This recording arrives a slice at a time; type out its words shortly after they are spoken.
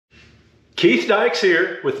Keith Dykes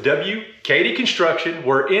here with W.K.D. Construction.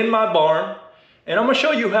 We're in my barn and I'm going to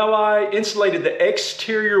show you how I insulated the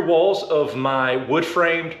exterior walls of my wood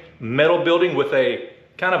framed metal building with a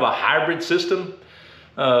kind of a hybrid system.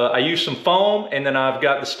 I used some foam and then I've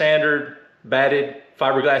got the standard batted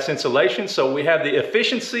fiberglass insulation. So we have the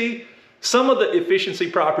efficiency, some of the efficiency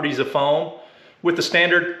properties of foam with the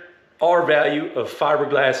standard R value of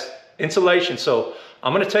fiberglass insulation. So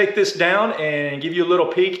I'm going to take this down and give you a little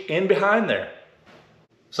peek in behind there.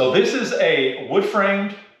 So this is a wood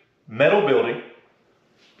framed metal building.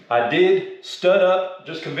 I did stud up,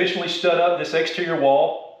 just conventionally stud up this exterior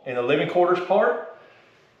wall in the living quarters part.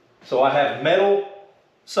 So I have metal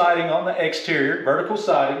siding on the exterior, vertical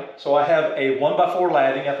siding. So I have a 1x4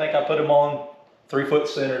 lathing. I think I put them on 3-foot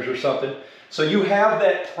centers or something. So you have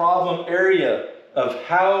that problem area of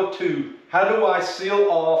how do I seal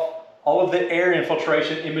off all of the air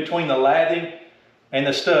infiltration in between the lathing and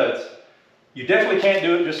the studs. You definitely can't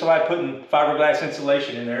do it just by putting fiberglass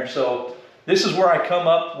insulation in there. So this is where I come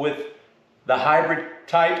up with the hybrid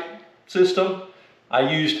type system.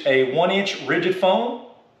 I used a 1-inch rigid foam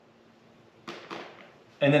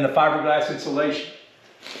and then the fiberglass insulation.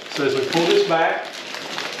 So as we pull this back,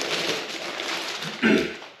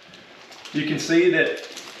 you can see that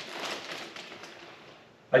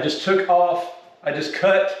I just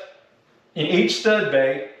cut in each stud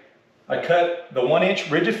bay, I cut the 1-inch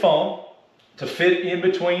rigid foam to fit in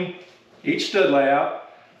between each stud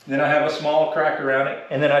layout. Then I have a small crack around it.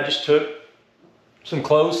 And then I just took some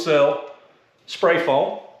closed cell spray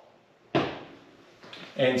foam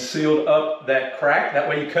and sealed up that crack. That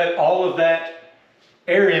way you cut all of that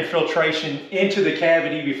air infiltration into the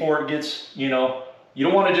cavity before it gets, you don't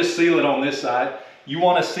want to just seal it on this side. You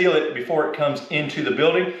want to seal it before it comes into the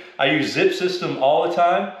building. I use zip system all the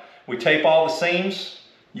time. We tape all the seams.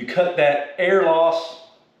 You cut that air loss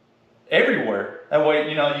everywhere. That way,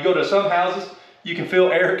 you go to some houses, you can feel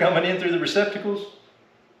air coming in through the receptacles.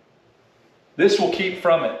 This will keep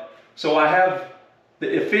from it. So I have the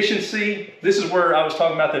efficiency. This is where I was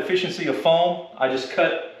talking about the efficiency of foam. I just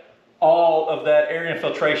cut all of that air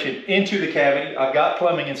infiltration into the cavity. I've got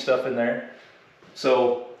plumbing and stuff in there.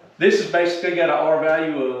 So this is basically got an R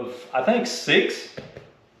value of, I think, 6.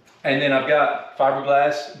 And then I've got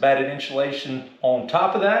fiberglass batted insulation on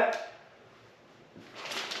top of that.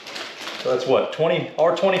 So that's what,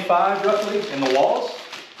 R25 roughly in the walls.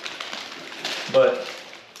 But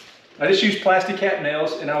I just used plastic cap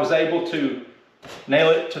nails and I was able to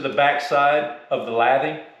nail it to the back side of the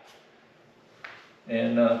lathing.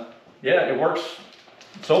 And yeah, it works.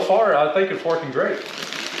 So far, I think it's working great.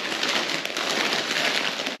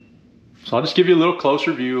 So I'll just give you a little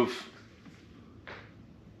closer view of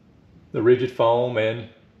the rigid foam and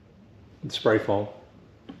the spray foam.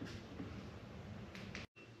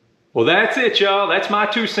 Well, that's it, y'all. That's my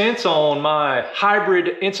 2 cents on my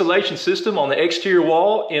hybrid insulation system on the exterior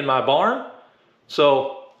wall in my barn.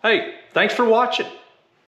 So, hey, thanks for watching.